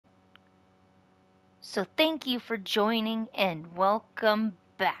So thank you for joining and welcome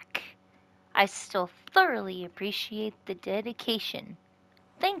back. I still thoroughly appreciate the dedication.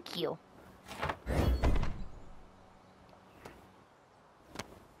 Thank you.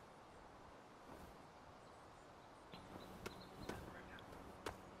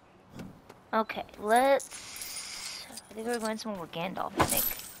 Okay, let's... I think we're going somewhere with Gandalf, I think.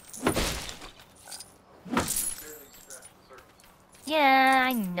 Yeah,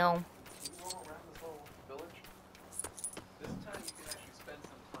 I know.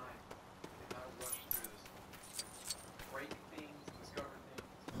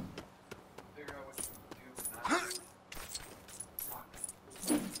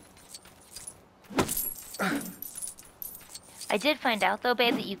 I did find out, though,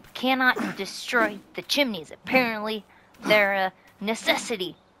 babe, that you cannot destroy the chimneys. Apparently, they're a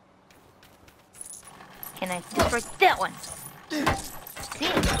necessity. Can I destroy that one? See?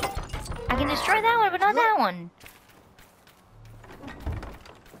 I can destroy that one, but not that one.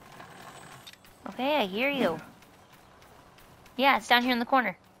 Okay, I hear you. Yeah, it's down here in the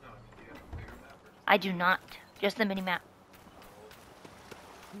corner. I do not. Just the mini-map.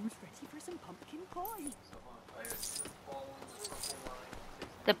 Who's ready for some pumpkin pie?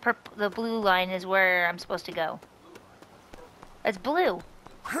 The blue line is where I'm supposed to go. It's blue.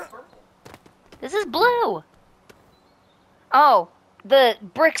 This is blue. Oh, the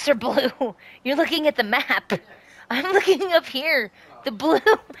bricks are blue. You're looking at the map. I'm looking up here. The blue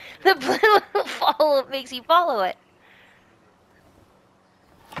makes you follow it.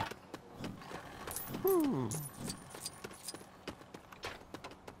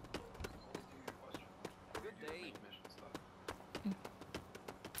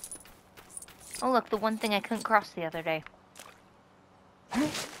 Oh look, the one thing I couldn't cross the other day. Let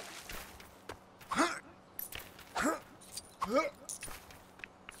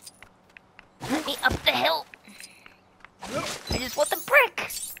me up the hill. I just want the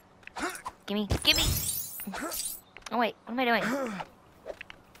brick. Gimme. Oh wait, what am I doing?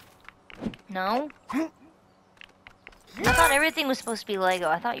 No? I thought everything was supposed to be Lego.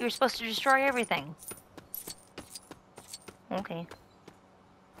 I thought you were supposed to destroy everything. Okay.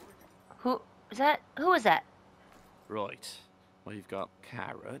 Who is that? Right. We've got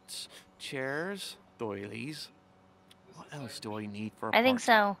carrots, chairs, doilies. What else do I need for a I think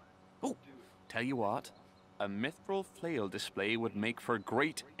so. Oh, tell you what. A mithril flail display would make for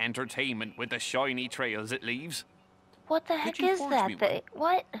great entertainment with the shiny trails it leaves. What the heck you is forge that? me one?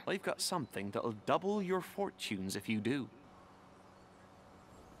 What? I've got something that'll double your fortunes if you do.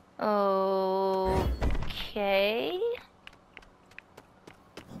 Okay.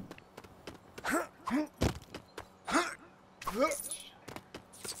 I'm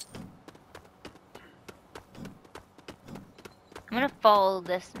gonna follow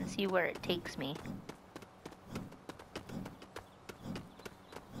this and see where it takes me.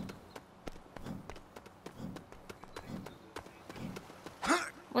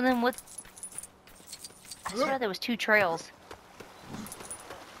 Well then what? I swear there was 2 trails.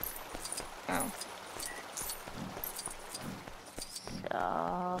 Oh.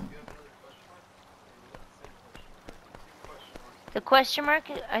 So... The question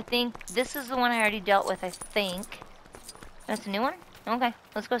mark, I think this is the one I already dealt with, I think. That's a new one? Okay,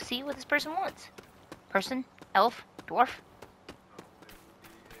 let's go see what this person wants. Person? Elf? Dwarf?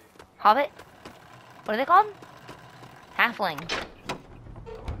 Hobbit? What are they called? Halfling.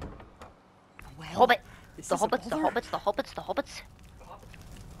 Well, Hobbit. The hobbits, the hobbits, the hobbits, the hobbits.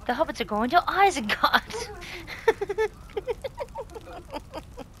 The hobbits are going to Isengard.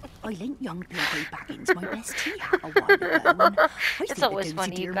 I lent young Bilbo Baggins my best tea hat a while ago, and I It's think always the funny,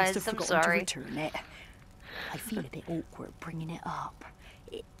 dozy you dear guys, must have I'm forgotten sorry. to return it. I feel a bit awkward bringing it up.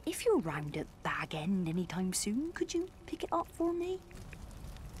 If you're round at Bag End anytime soon, could you pick it up for me?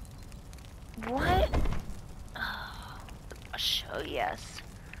 What? Oh, oh, yes.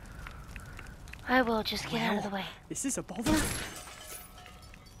 I will just get out of the way. This is a bother.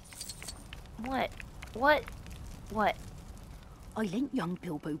 What? What? What? I lent young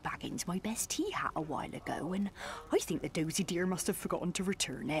Bilbo Baggins my best tea hat a while ago, and I think the dozy dear must have forgotten to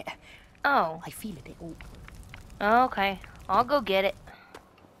return it. Oh. I feel a bit awkward. Okay. I'll go get it.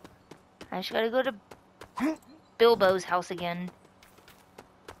 I just gotta go to Bilbo's house again.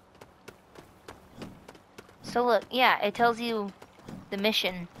 So look, yeah, it tells you the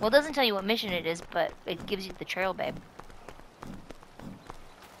mission. Well, it doesn't tell you what mission it is, but it gives you the trail, babe.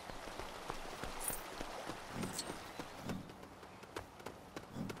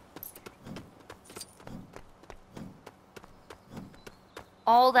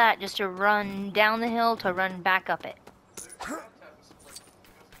 All that just to run down the hill to run back up it.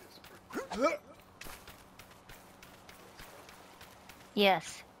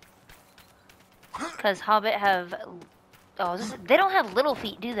 Yes. Because Hobbit have... Oh, they don't have little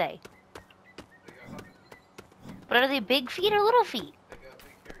feet, do they? But are they big feet or little feet?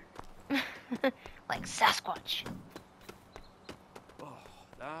 Like Sasquatch. Oh,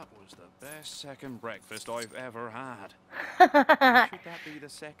 that was the best second breakfast I've ever had. Should that be the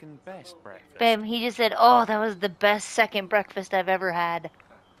second best breakfast? Babe, he just said, oh, that was the best second breakfast I've ever had.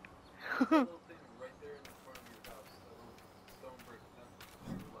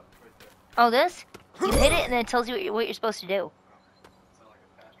 Oh, this? You hit it and then it tells you what you're supposed to do.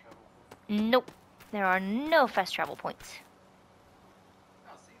 Nope. There are no fast travel points.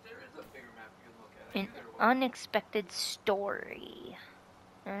 An unexpected story.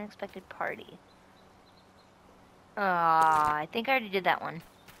 Unexpected party. I think I already did that one.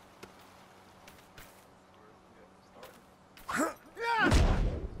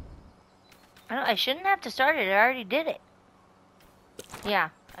 I shouldn't have to start it. I already did it. Yeah.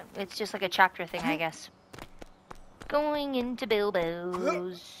 It's just like a chapter thing, I guess. Going into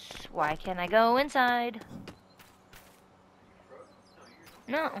Bilbo's. Why can't I go inside?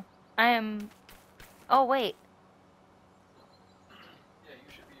 No. I am... Oh, wait.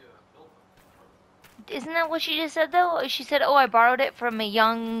 Isn't that what she just said, though? She said, oh, I borrowed it from a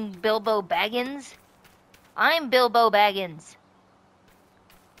young Bilbo Baggins. I'm Bilbo Baggins.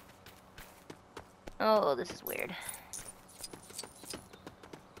 Oh, this is weird.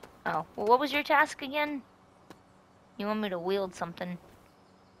 Oh, well, what was your task again? You want me to wield something.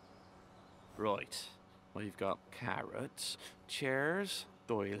 Right. We've got carrots, chairs,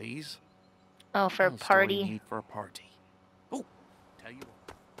 doilies. Oh, for a What else do I party. need for a party? Oh, tell you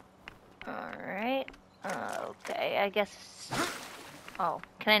what. Alright. Okay, I guess... Oh,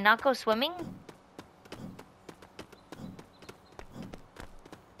 can I not go swimming?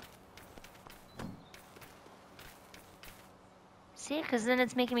 See, because then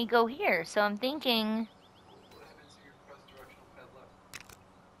it's making me go here, so I'm thinking...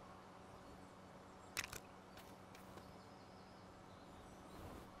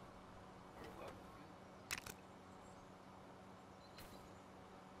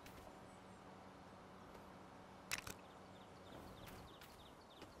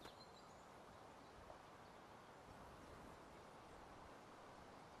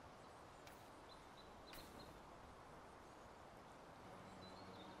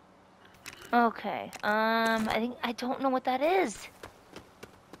 Okay, I don't know what that is.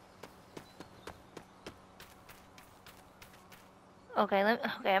 Okay, I'm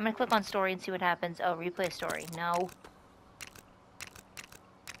gonna click on story and see what happens. Oh, replay story. No.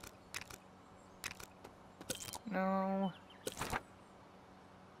 No.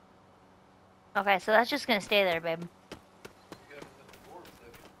 Okay, so that's just gonna stay there, babe.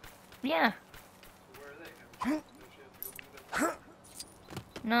 Yeah.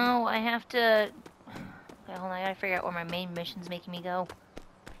 No, I have to... Okay, hold on, I gotta figure out where my main mission's making me go.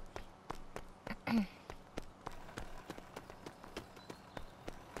 Can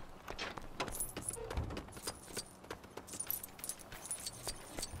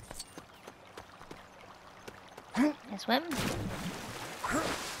I swim?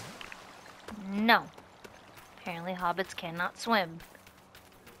 No. Apparently hobbits cannot swim.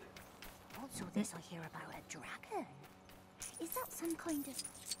 What's all this I hear about a dragon? Is that some kind of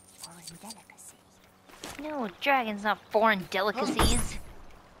foreign delicacy? No, dragon's not foreign delicacies.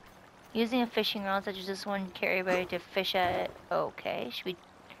 Using a fishing rod such as this one carried by to fish at it. Okay, should we...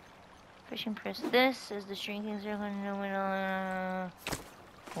 Fishing press this as the shrinking circle.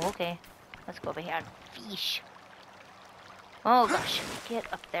 Okay, let's go over here and fish. Oh gosh, get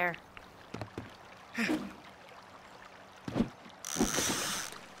up there.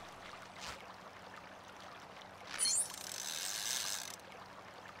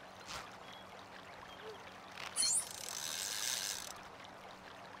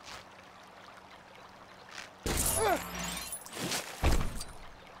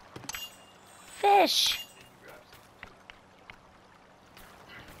 Fish!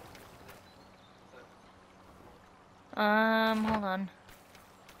 Hold on.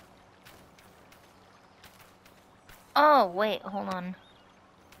 Oh, wait, hold on.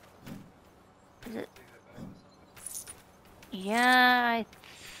 Is it? Yeah, I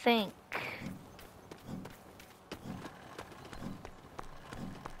think.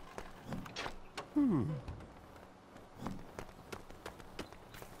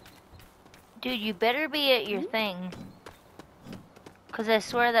 Dude, you better be at your thing. Because I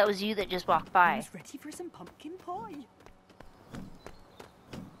swear that was you that just walked by. Who's ready for some pumpkin pie?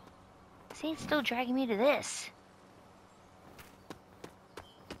 See, it's still dragging me to this.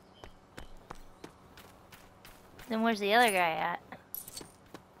 Then where's the other guy at?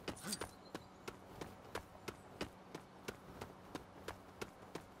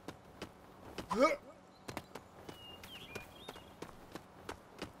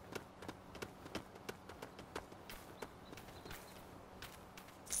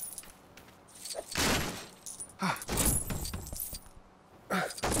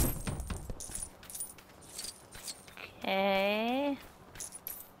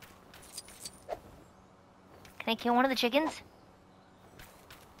 Can I kill one of the chickens?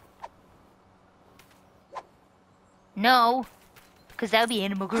 No, because that would be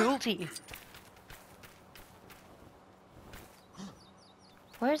animal cruelty.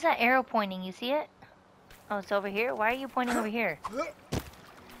 Where's that arrow pointing? You see it? Oh, it's over here? Why are you pointing over here?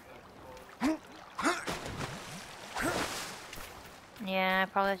 Yeah, I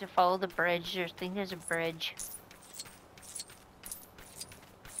probably have to follow the bridge. I think there's a bridge.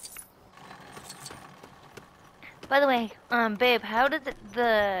 By the way, babe, how did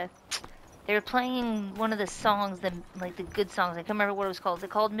they were playing one of the songs, like the good songs. I can't remember what it was called. Is it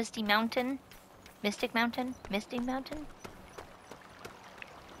called Misty Mountain? Mystic Mountain? Misty Mountain?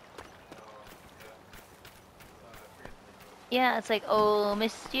 Yeah, it's like, oh,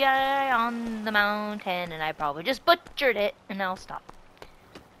 misty eye on the mountain, and I probably just butchered it, and I'll stop.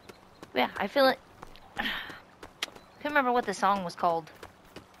 Yeah, I feel it. I can't remember what the song was called.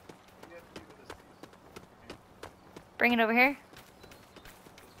 Bring it over here.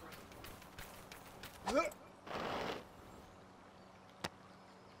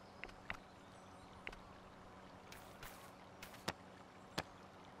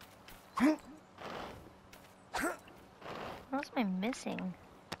 What else am I missing?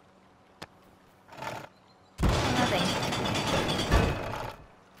 Nothing.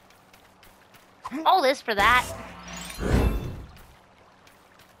 All this for that.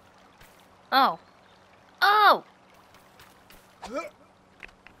 Oh. Oh!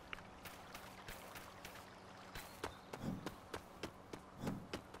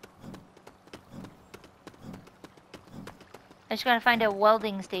 I just gotta find a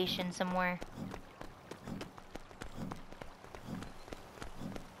welding station somewhere.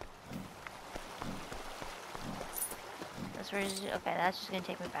 That's where is it? Okay, that's just gonna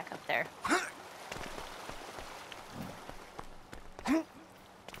take me back up there.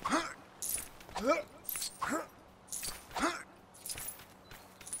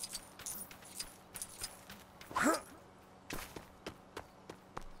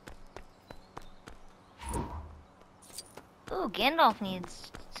 Ooh, Gandalf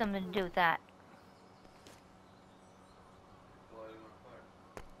needs something to do with that.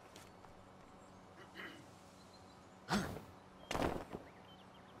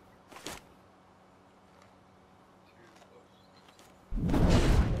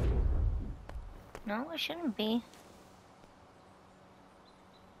 No, it shouldn't be.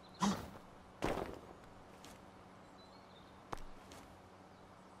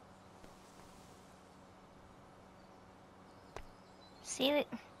 See,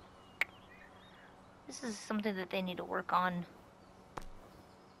 this is something that they need to work on.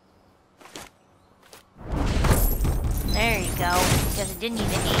 There you go. Because it didn't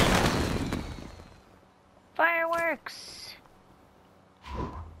even aim. Fireworks!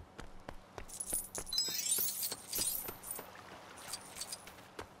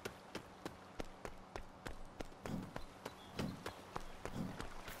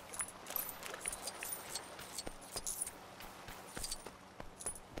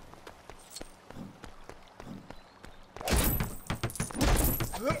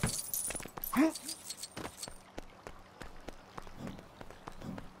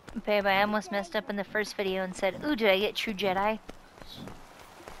 Babe, I almost messed up in the first video and said, ooh, did I get True Jedi? I'm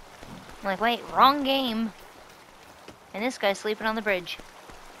like, wait, wrong game. And this guy's sleeping on the bridge.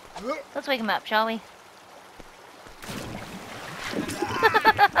 Let's wake him up, shall we?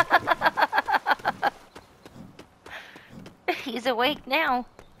 He's awake now.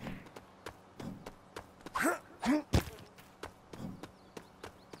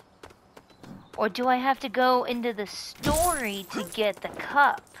 Or do I have to go into the story to get the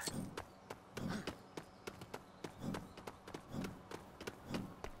cup?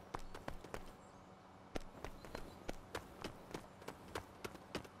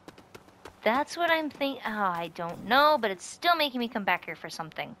 That's what I'm thinking. Oh, I don't know, but it's still making me come back here for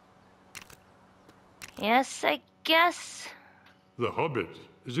something. Yes, I guess. The Hobbit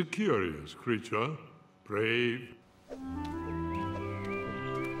is a curious creature, brave.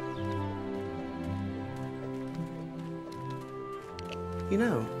 You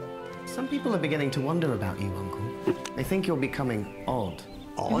know, some people are beginning to wonder about you, Uncle. They think you're becoming odd.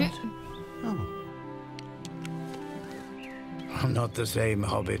 Odd? Oh. I'm not the same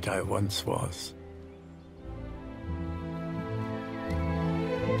Hobbit I once was.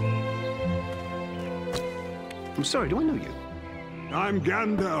 I'm sorry, do I know you? I'm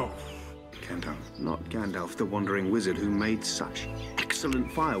Gandalf. Gandalf, not Gandalf, the wandering wizard who made such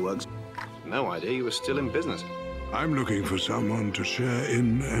excellent fireworks. No idea you were still in business. I'm looking for someone to share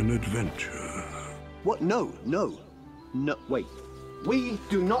in an adventure. What? No, wait. We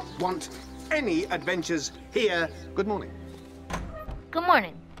do not want any adventures here. Good morning. Good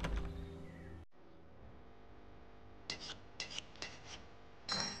morning.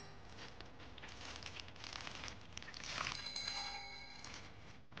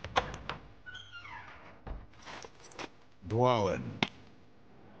 Dwalin.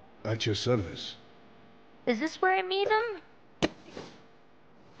 At your service. Is this where I meet him?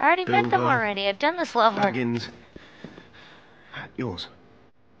 I already met them already. I've done this level. Baggins. Yours.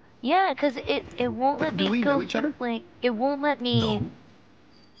 Yeah, because it won't let me Do we go know each other? like it won't let me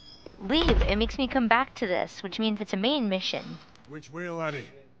leave. It makes me come back to this, which means it's a main mission. Which way, laddie?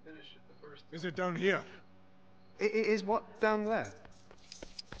 Is it down here? Is what down there?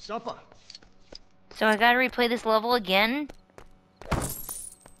 Supper. So I gotta replay this level again.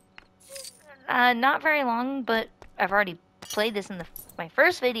 Not very long, but I've already played this in my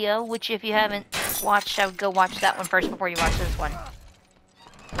first video, which if you haven't watched, I would go watch that one first before you watch this one.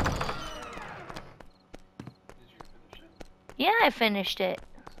 Yeah, I finished it.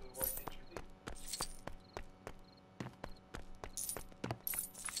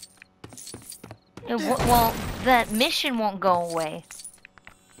 Well, that mission won't go away.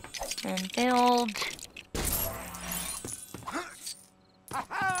 And build.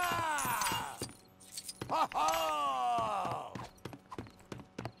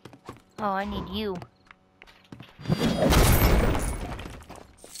 Oh, I need you.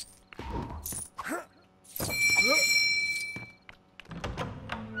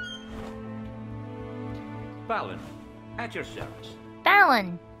 Balin, at your service.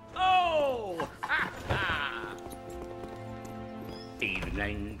 Balin! Oh! Ha ha!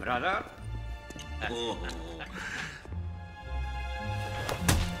 Evening, brother.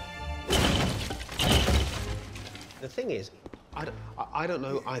 The thing is, I don't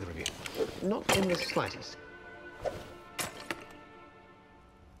know either of you. Not in the slightest.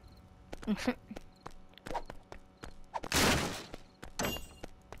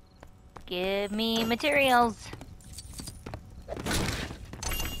 Give me materials.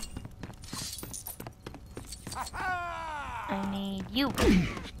 I need you.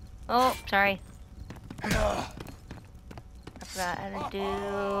 Oh, sorry. I forgot how to do...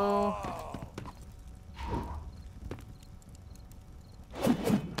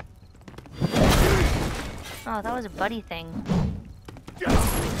 Oh, that was a buddy thing.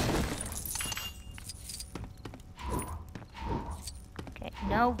 Okay,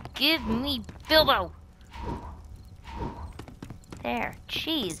 no, give me Bilbo! There,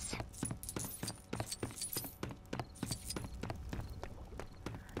 jeez.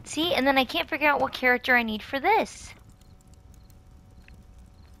 See, and then I can't figure out what character I need for this.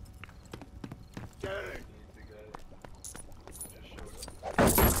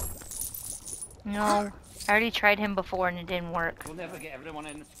 No, I already tried him before and it didn't work. We'll never get everyone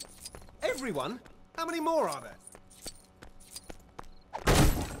in. Everyone? How many more are there?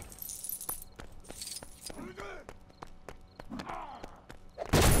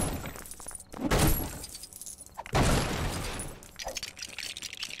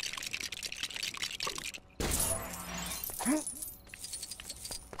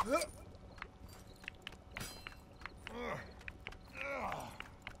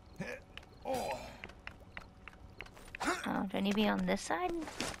 Oh, do I need to be on this side?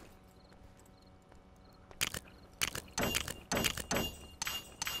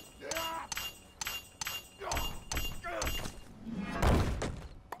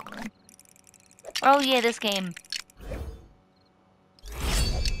 Oh yeah, this game.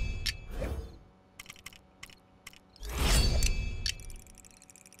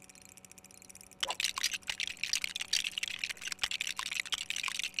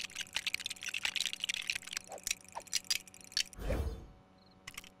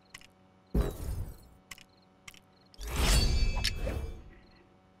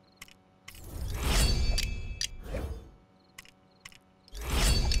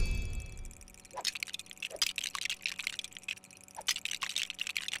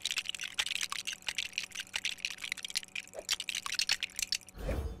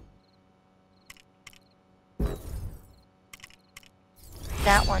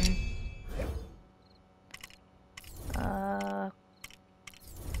 That one.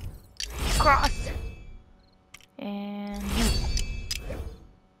 Cross. And you.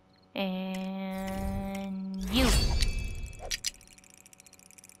 And you.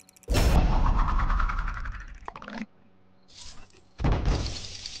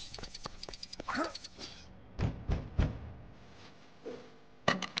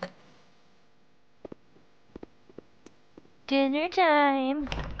 Dinner time.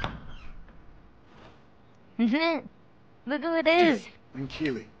 Look who it is. And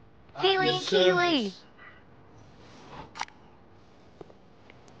Keely. Keely and Keely!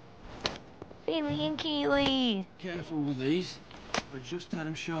 Keely and Keely! Careful with these. I just had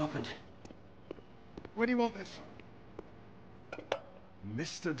them sharpened. What do you want this for?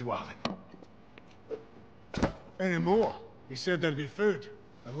 Mr. Dwelling. Any more? He said there'd be food,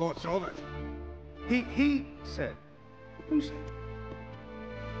 and lots of it. He said. Who said?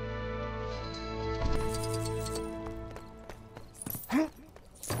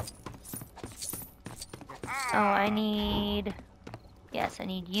 Oh, I need... Yes, I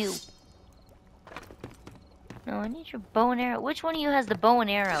need you. No, I need your bow and arrow. Which one of you has the bow and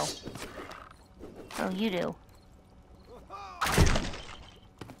arrow? Oh, you do.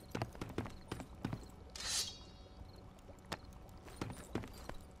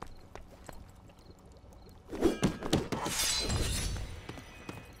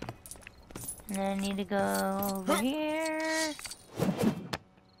 And then I need to go over here.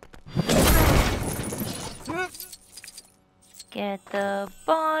 Get the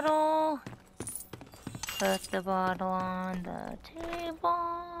bottle. Put the bottle on the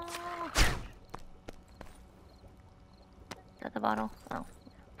table. Is that the bottle? Oh.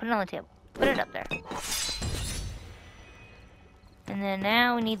 Put it on the table. Put it up there. And then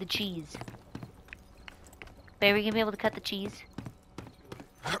now we need the cheese. Babe, are you gonna be able to cut the cheese?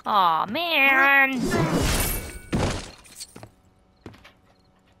 Aw, man!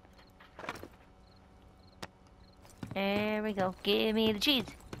 There we go. Give me the cheese.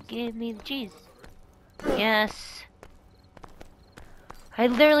 Give me the cheese. Yes. I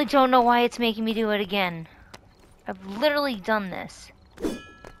literally don't know why it's making me do it again. I've literally done this.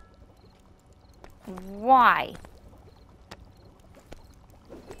 Why?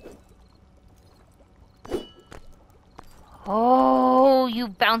 Oh, you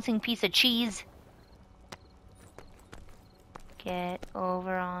bouncing piece of cheese. Get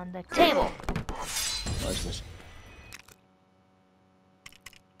over on the table. What's this?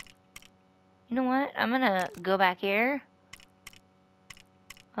 You know what? I'm gonna go back here.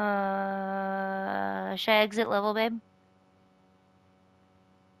 Should I exit level, babe?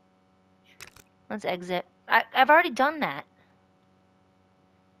 Let's exit. I've already done that.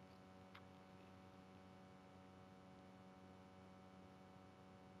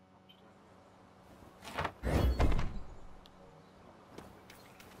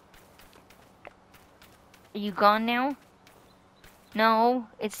 Are you gone now? No,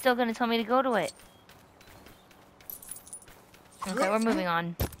 it's still gonna tell me to go to it. Okay, we're moving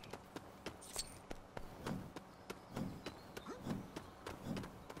on.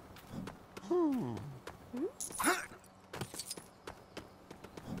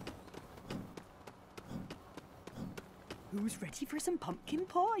 Who's ready for some pumpkin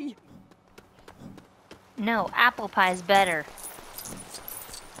pie? No, apple pie's better.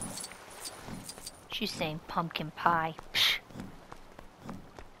 She's saying pumpkin pie. Psh.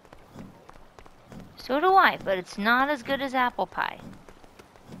 So do I, but it's not as good as apple pie.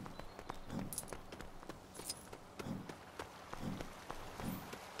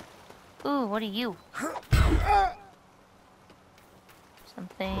 Ooh, what are you?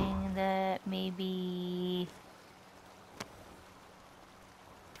 Something that maybe...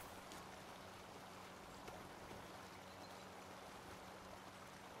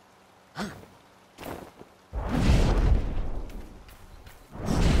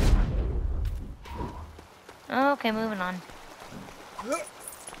 Okay, moving on.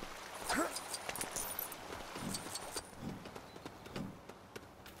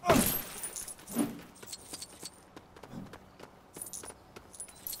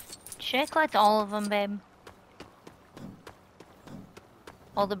 Should I collect all of them, babe?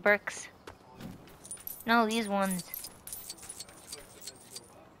 All the bricks? No, these ones.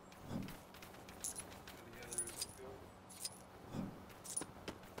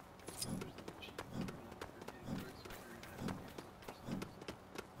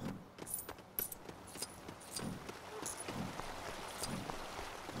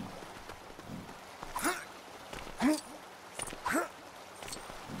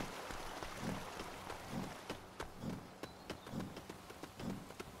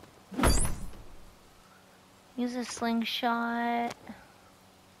 Use a slingshot.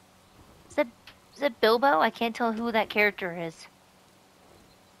 Is that Bilbo? I can't tell who that character is.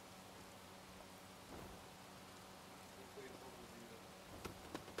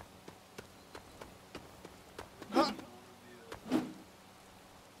 I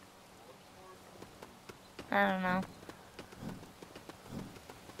don't know.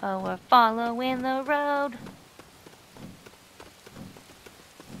 Oh, we're following the road.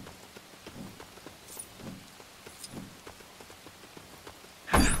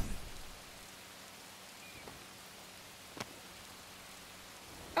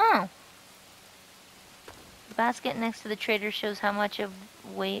 basket next to the trader shows how much of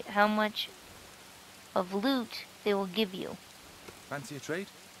loot they will give you. Fancy a trade?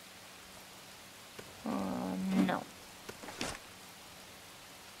 No.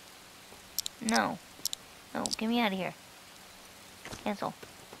 No. No, get me out of here. Cancel.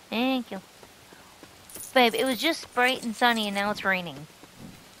 Thank you. Babe, it was just bright and sunny and now it's raining.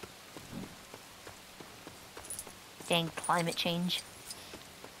 Dang climate change.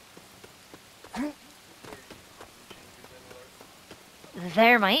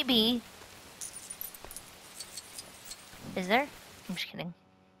 There might be. Is there? I'm just kidding.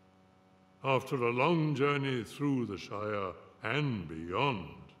 After a long journey through the Shire and beyond,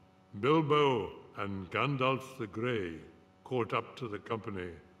 Bilbo and Gandalf the Grey caught up to the company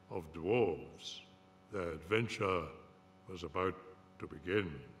of dwarves. Their adventure was about to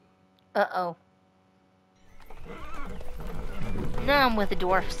begin. Uh-oh. Now I'm with the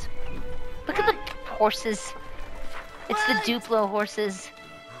dwarfs. Look at the horses. It's the Duplo horses.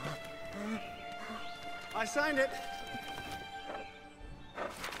 I signed it.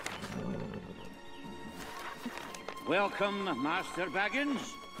 Welcome, Master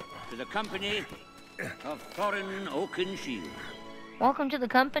Baggins, to the company of Thorin Oakenshield. Welcome to the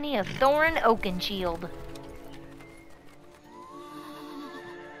company of Thorin Oakenshield.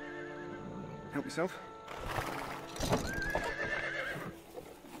 Help yourself.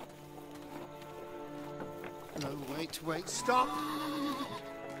 No, wait, stop!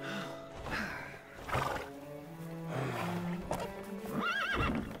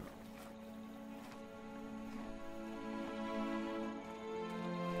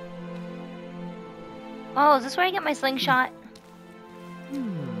 Oh, is this where I get my slingshot?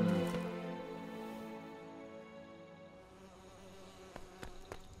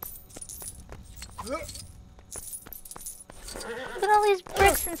 Look at all these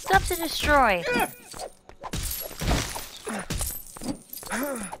bricks and stuff to destroy.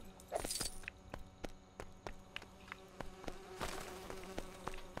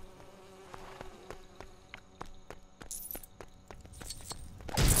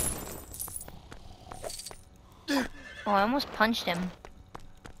 Oh, I almost punched him.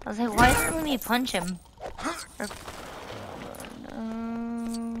 I was like, why didn't me punch him?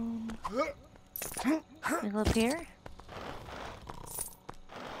 We go up here?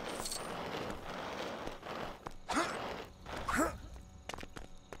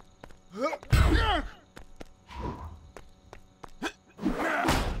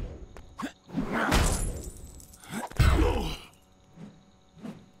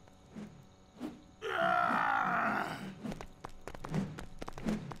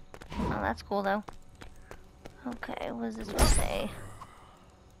 That's cool though. Okay, what does this one say?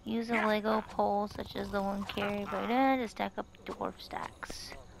 Use a Lego pole such as the one carried by Dad to stack up dwarf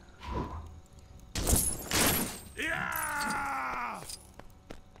stacks. Yeah!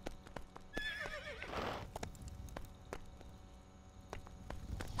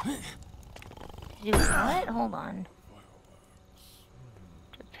 Do what? Hold on.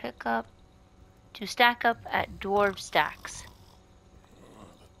 To stack up at dwarf stacks.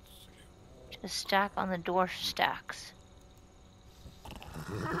 To stack on the dwarf stacks.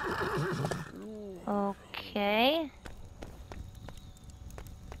 Okay.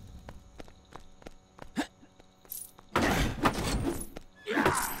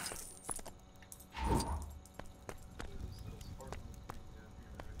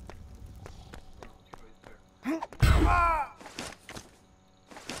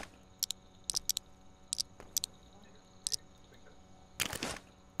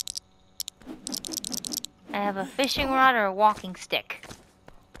 I have a fishing rod or a walking stick.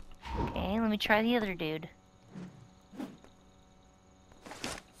 Okay, let me try the other dude.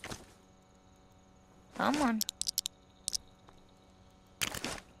 Come on.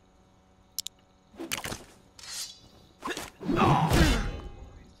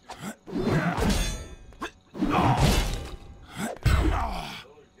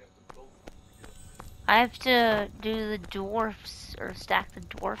 I have to do the dwarfs, or stack the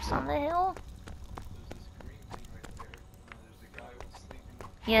dwarfs on the hill?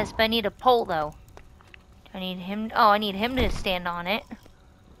 Yes, but I need a pole though. I need him. Oh, I need him to stand on it.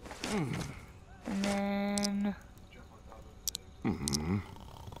 And then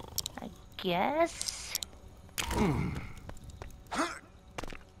I guess.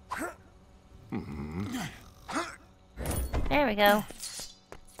 There we go.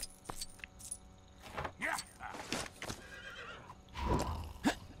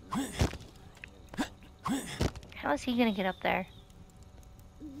 How is he gonna get up there?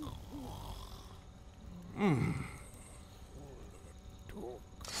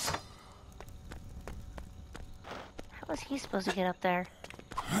 was he supposed to get up there?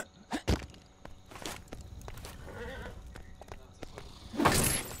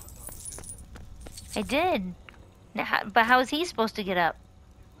 I did. But how is he supposed to get up?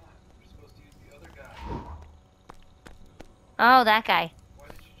 Oh, that guy.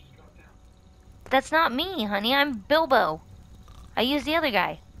 That's not me, honey. I'm Bilbo. I used the other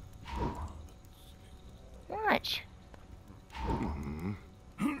guy. Watch.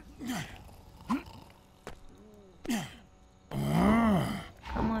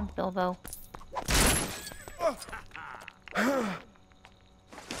 Come on, Bilbo.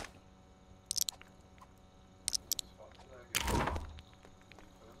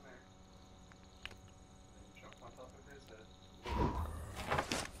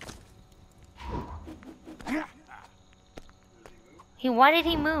 Why did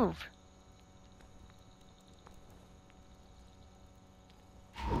he move?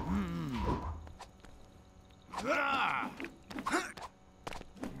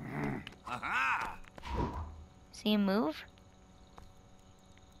 See him move?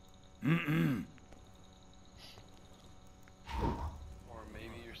 Or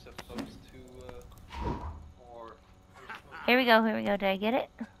maybe you're supposed to, or... Here we go, Did I get it?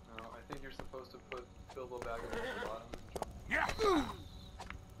 No, I think you're supposed to put Bilbo Baggins at the bottom and jump.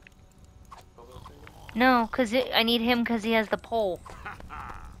 No, cause I need him cause he has the pole.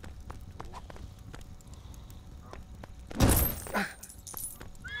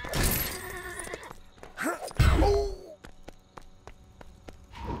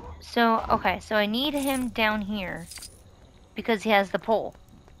 So, okay, so I need him down here because he has the pole.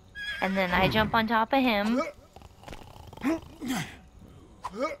 And then I jump on top of him.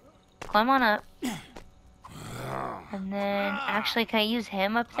 Climb on up. And then, actually, can I use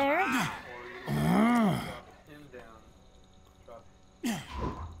him up there? Him down, drop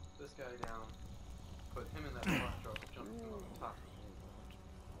this guy down, put him in that spot, jump him on top.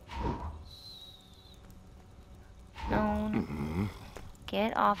 No.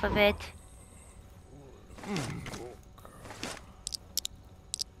 Get off of it.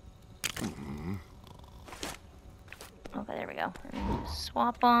 Okay, there we go. And then just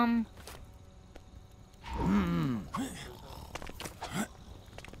swap them.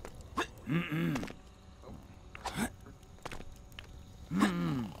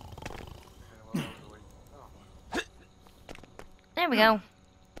 There we go.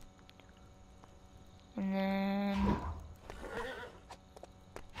 And then...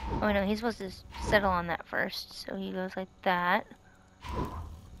 Oh no, he's supposed to settle on that first. So he goes like that.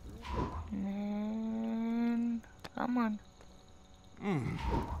 And then... Come on.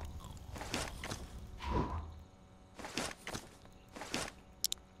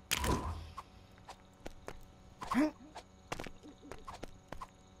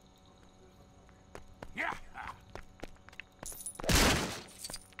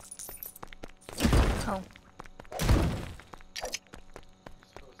 Oh.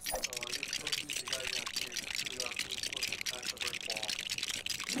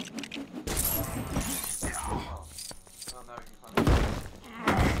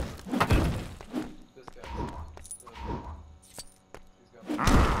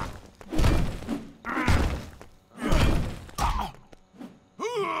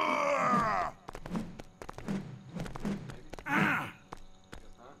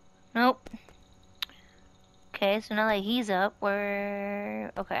 Nope. Okay, so now that he's up,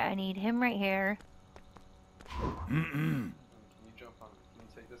 where... Okay, I need him right here. Can you jump on? Can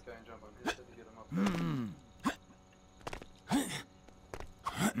you take this guy and jump on his head to get him up there?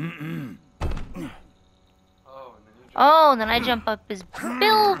 Oh, and then I jump up as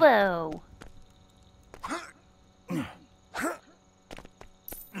Bilbo!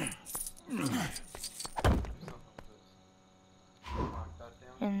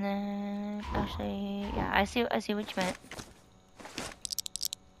 And then... Actually, yeah, I see what you meant.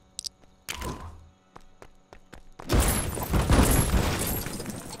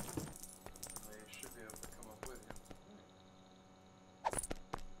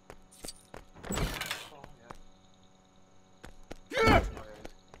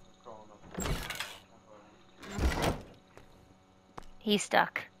 He's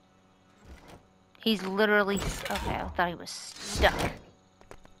stuck. He's literally... Okay, I thought he was stuck.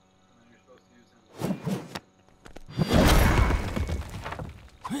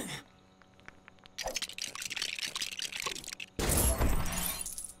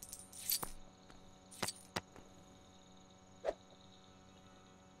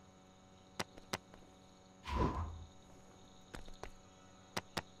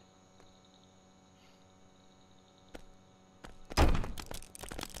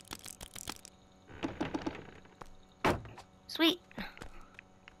 Sweet.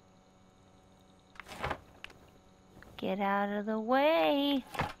 Get out of the way.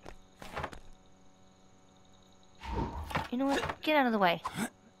 You know what? Get out of the way.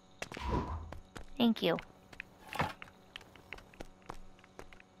 Thank you.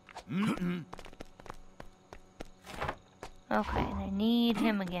 Okay, and I need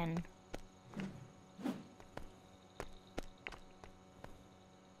him again.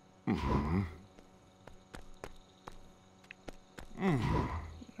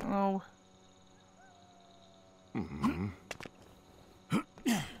 Oh.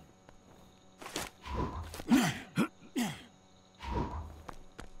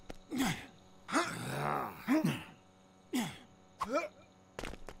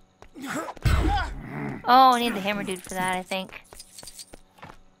 Oh, I need the hammer dude for that, I think.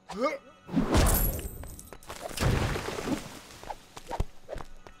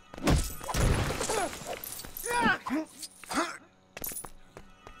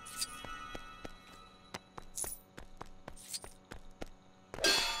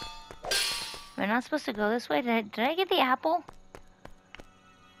 Am I not supposed to go this way? Did I get the apple?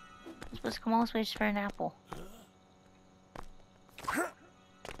 I'm supposed to come all this way just for an apple.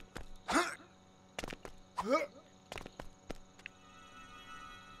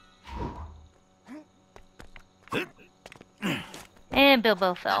 And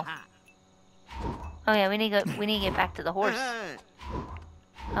Bilbo fell. Oh yeah, we need to get back to the horse.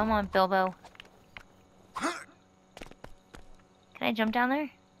 Come on, Bilbo. Can I jump down there?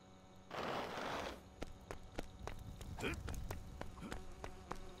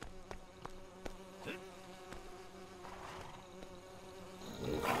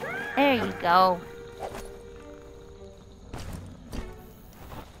 There you go.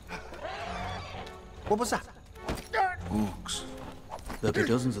 What was that? Orcs. There'll be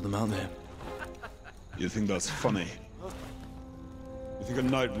dozens of them out there. You think that's funny? You think a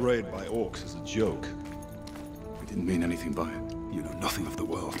night raid by orcs is a joke? We didn't mean anything by it. You know nothing of the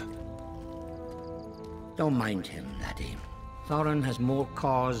world. Don't mind him, laddie. Thorin has more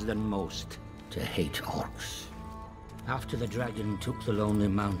cause than most to hate orcs. After the dragon took the Lonely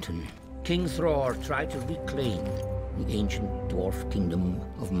Mountain, King Thror tried to reclaim the ancient dwarf kingdom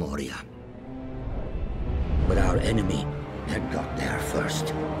of Moria. But our enemy had got there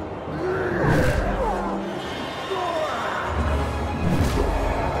first.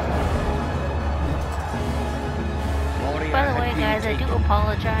 By the way, guys, I do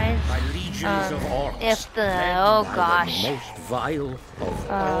apologize. If the oh gosh, the most vile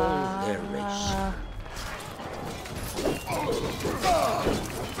of all their race.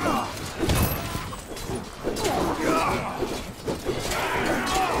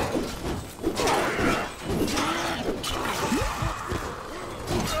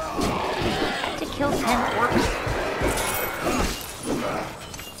 To kill 10 orcs.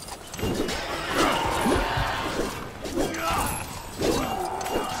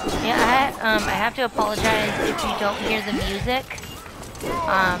 Yeah, I have to apologize if you don't hear the music.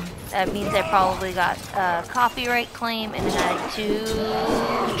 That means I probably got a copyright claim and had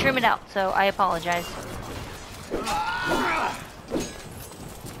to trim it out, so I apologize.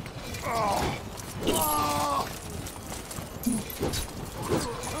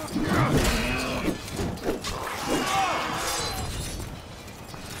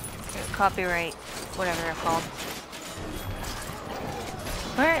 Copyright, whatever they're called.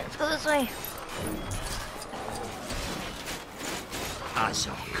 Alright, let's go this way.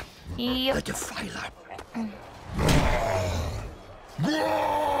 Azog, yep. the Defiler.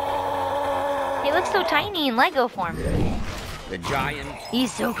 He looks so tiny in Lego form. The giant,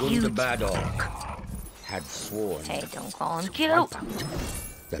 he's so cute. The bad orc had sworn. Hey, don't call him cute.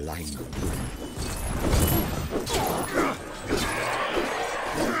 The line of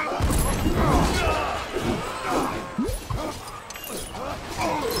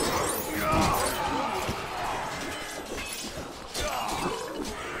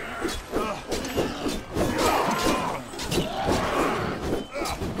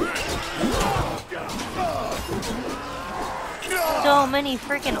So many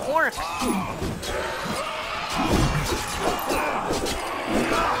freaking orcs.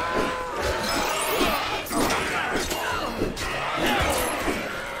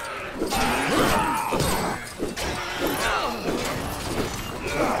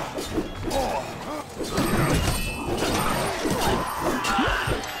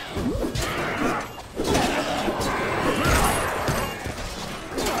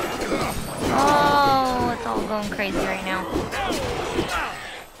 Oh, it's all going crazy right now.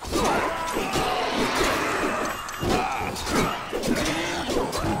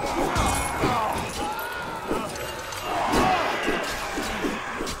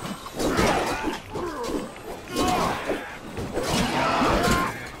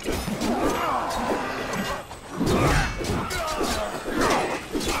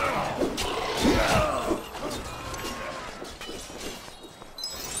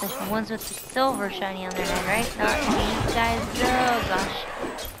 with the silver shiny on their head, right? Not these guys. Oh gosh.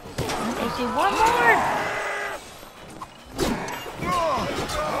 They see one more!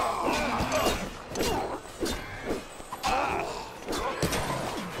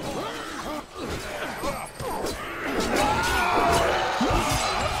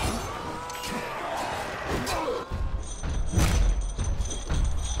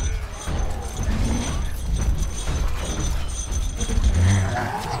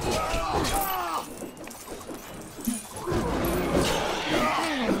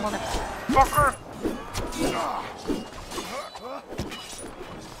 Motherfucker!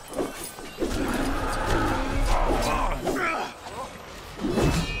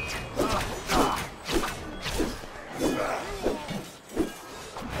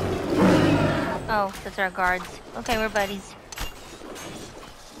 Oh, that's our guards. Okay, we're buddies.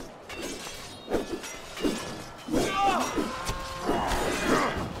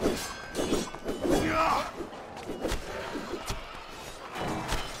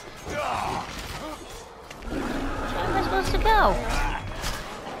 Where am I supposed to go?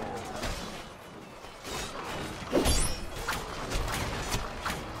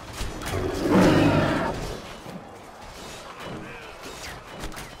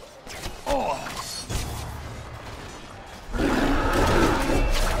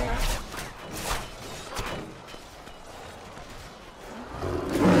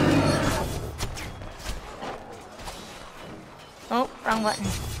 Oh, wrong button.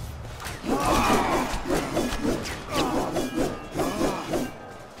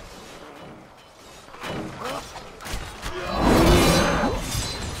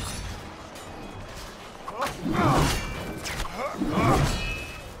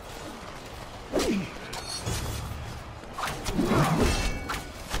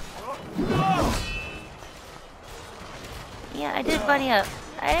 Yeah, I did buddy up.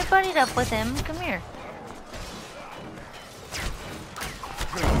 I buddied up with him. Come here.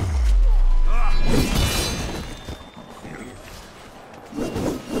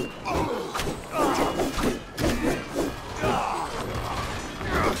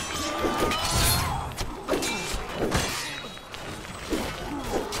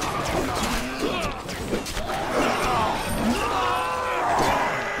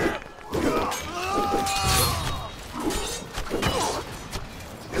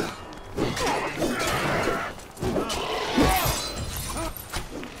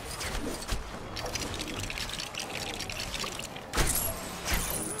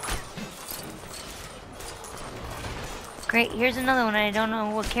 Great, here's another one. I don't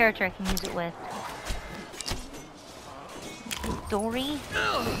know what character I can use it with. Dory?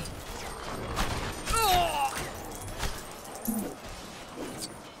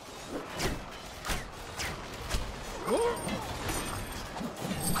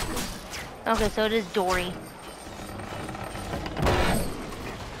 Okay, so it is Dory.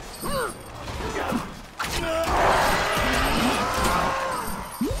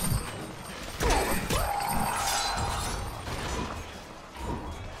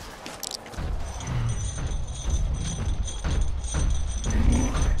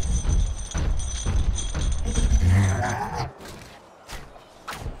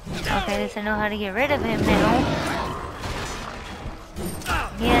 Okay, at least I know how to get rid of him now.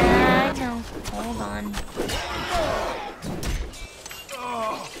 Yeah, I know. Hold on.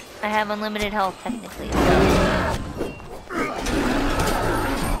 I have unlimited health, technically.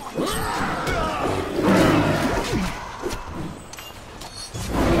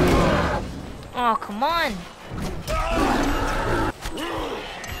 Oh, come on!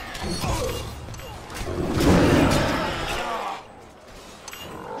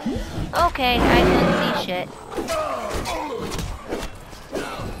 Okay, I couldn't see shit.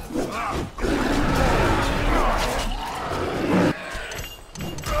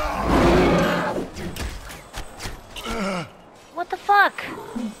 What the fuck?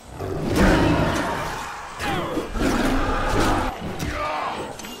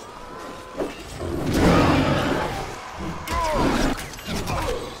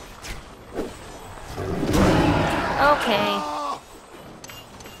 Okay.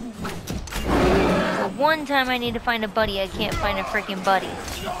 So one time I need to find a buddy, I can't find a freaking buddy.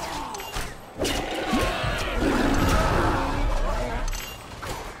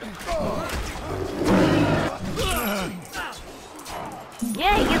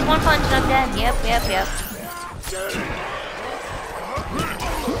 Yeah, he gets one punch and I'm dead. Yep.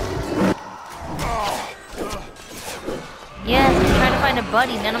 Yes, I'm trying to find a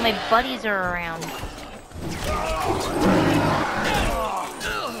buddy. None of my buddies are around.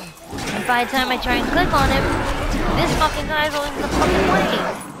 And by the time I try and click on him, this fucking guy's always in the fucking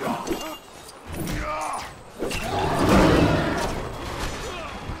way.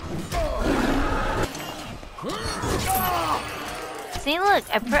 See, look,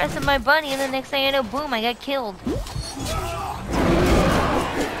 I pressed my bunny and the next thing I know, boom, I got killed.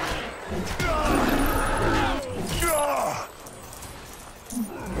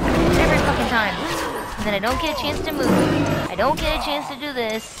 Every fucking time. And then I don't get a chance to move. I don't get a chance to do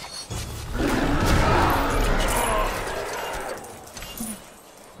this.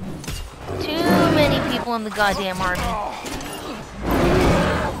 Too many people in the goddamn army.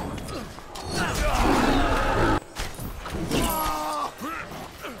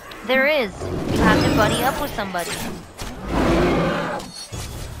 There is. You have to buddy up with somebody.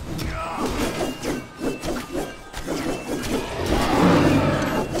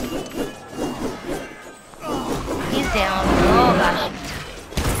 He's down. Oh gosh.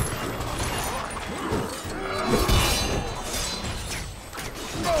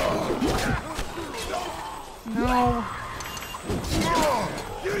 No.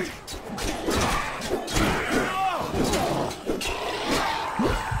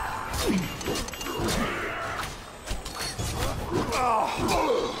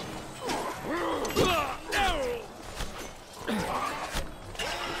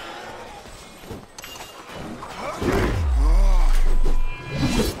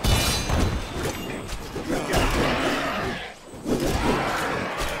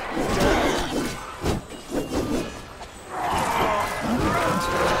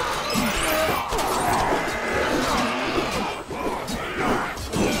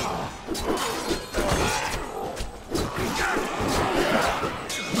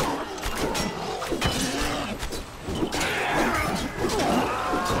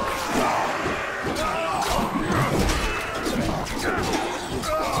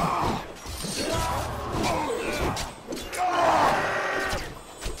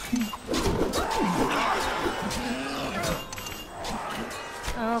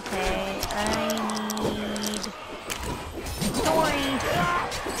 Okay, I need story.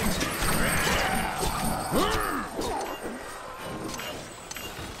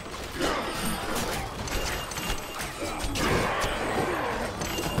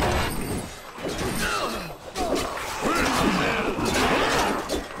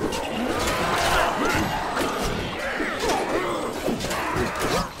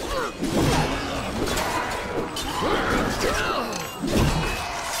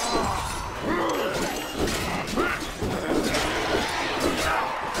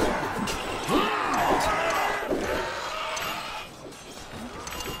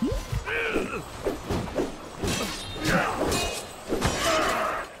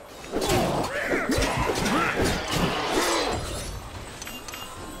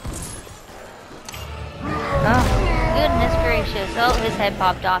 Oh, his head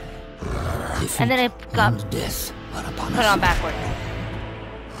popped off. And then it got put on backwards.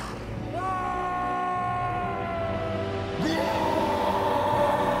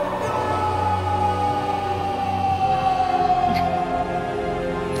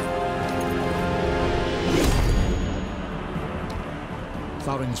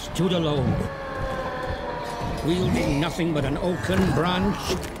 Thorin stood alone, wielding nothing but an oaken branch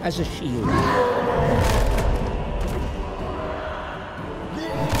as a shield.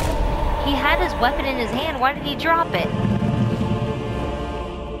 He had his weapon in his hand. Why did he drop it?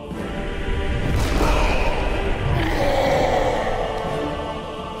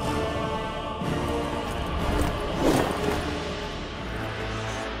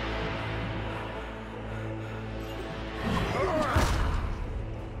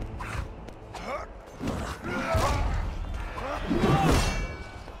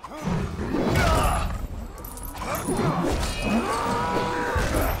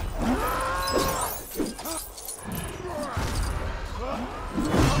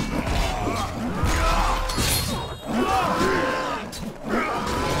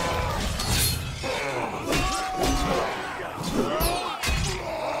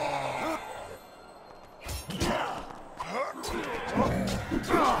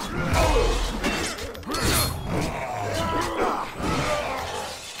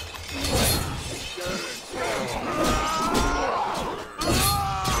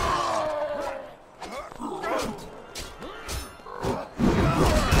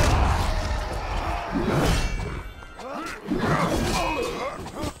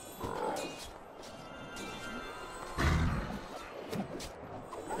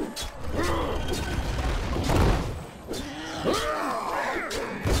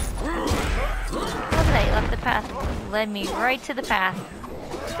 Led me right to the path.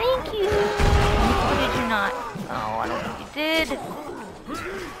 Thank you. Or did you not? Oh, I don't think you did.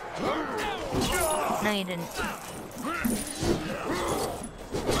 No, you didn't.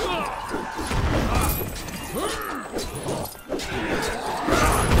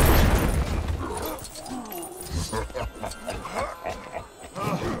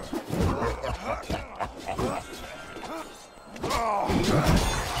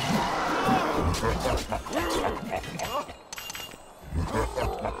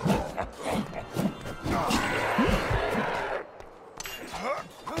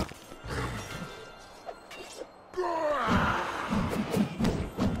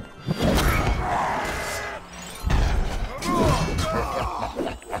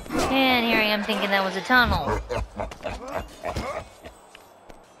 And here I am thinking that was a tunnel.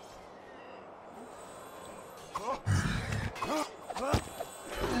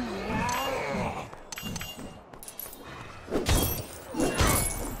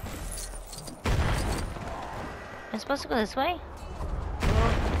 I'm supposed to go this way?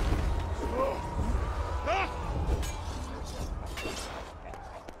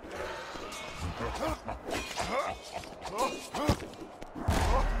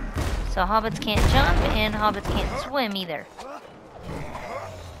 So hobbits can't jump and hobbits can't swim either.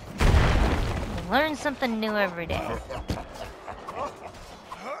 Learn something new every day.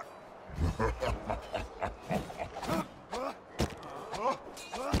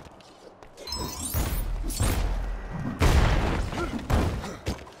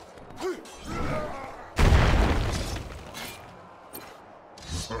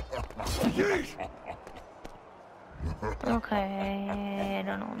 Okay, I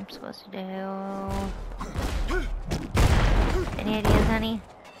don't know what I'm supposed to do. Any ideas, honey?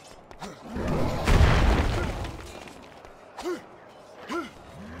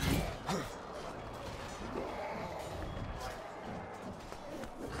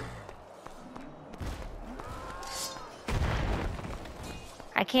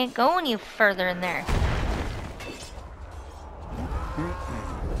 I can't go any further in there.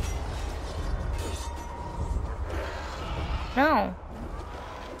 No.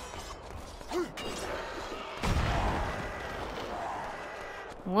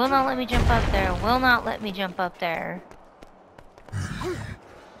 Will not let me jump up there. Will not let me jump up there.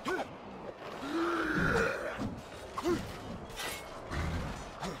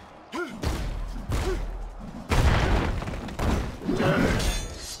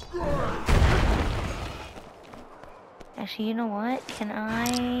 Actually, you know what? Can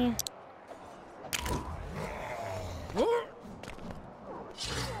I...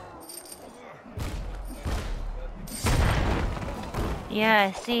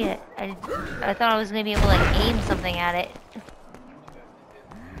 Yeah, I see it. I thought I was gonna be able to like aim something at it.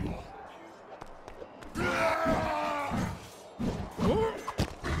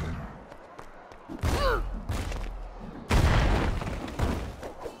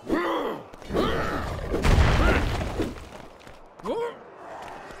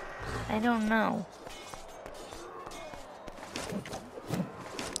 I don't know.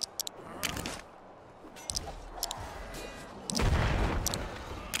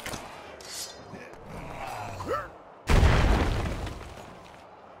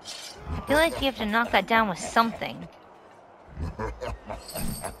 I feel like you have to knock that down with something.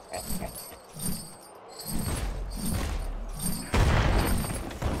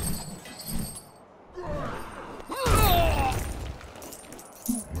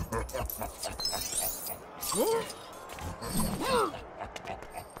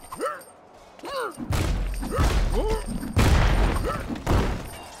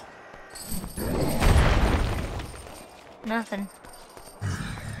 Nothing.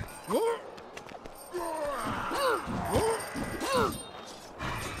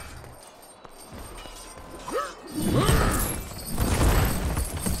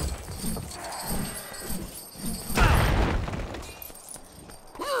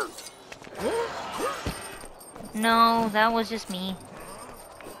 No, that was just me.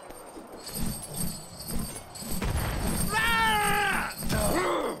 I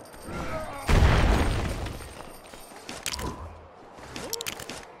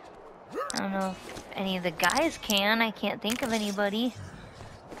don't know if any of the guys can. I can't think of anybody.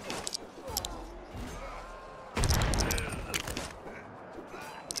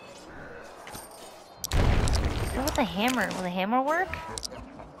 What with the hammer? Will the hammer work?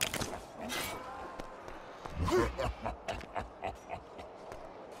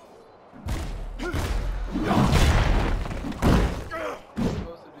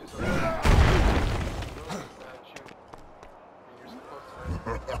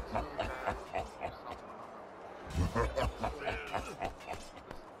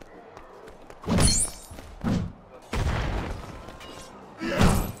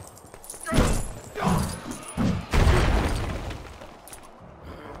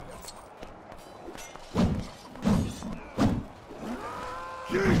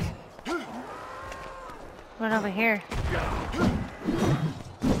 What over here?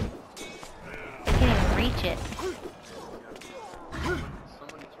 I can't even reach it.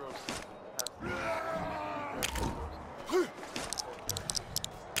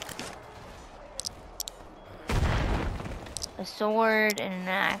 A sword and an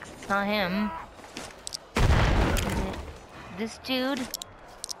axe. It's not him. Is it this dude?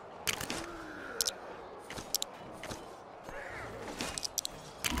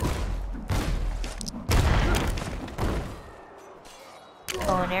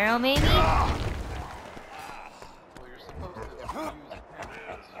 Oh, an arrow maybe? Well, you're supposed to use hands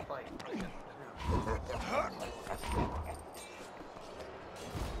to fight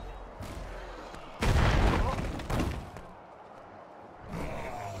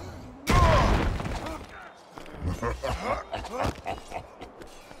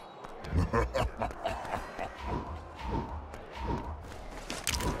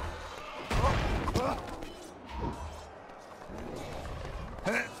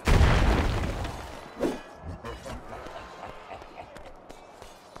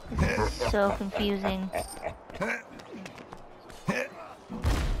So confusing.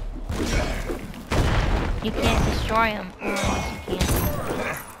 You can't destroy him. Yes, you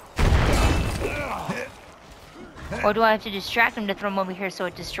can. Or do I have to distract him to throw him over here so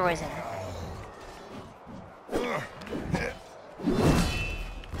it destroys him?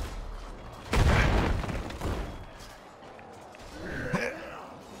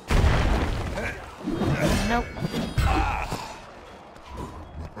 Nope.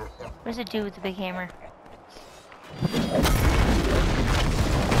 Where's the dude with the big hammer?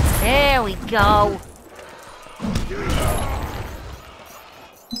 There we go.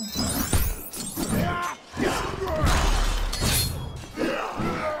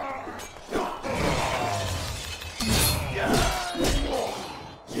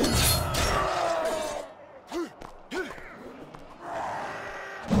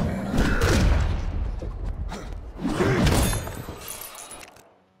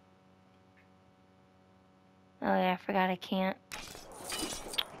 Oh yeah, I forgot I can't.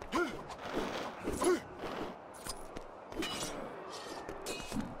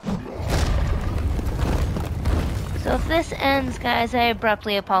 So if this ends, guys, I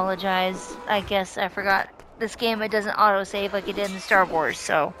abruptly apologize. I guess I forgot this game, it doesn't autosave like it did in Star Wars,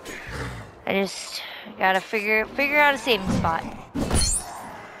 so I just gotta figure out a saving spot.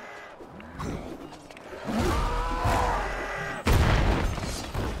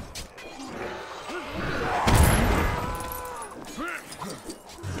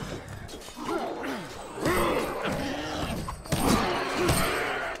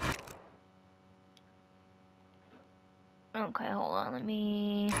 Okay, hold on, let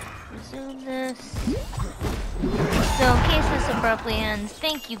me resume this. So, in case this abruptly ends,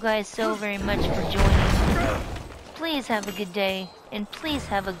 thank you guys so very much for joining. Please have a good day, and please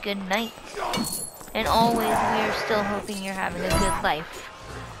have a good night. And always, we are still hoping you're having a good life.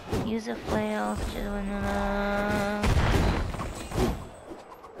 Use a flail,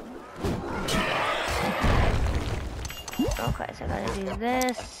 okay, so I gotta do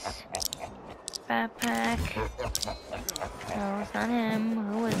this. Backpack. No, it's not him.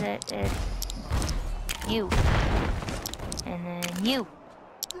 Who is it? It's you. And then you.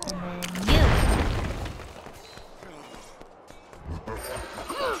 And then you.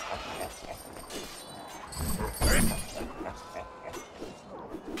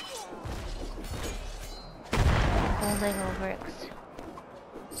 Whole Lego bricks.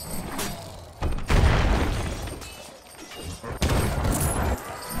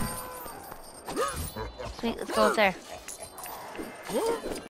 Sweet, let's go up there.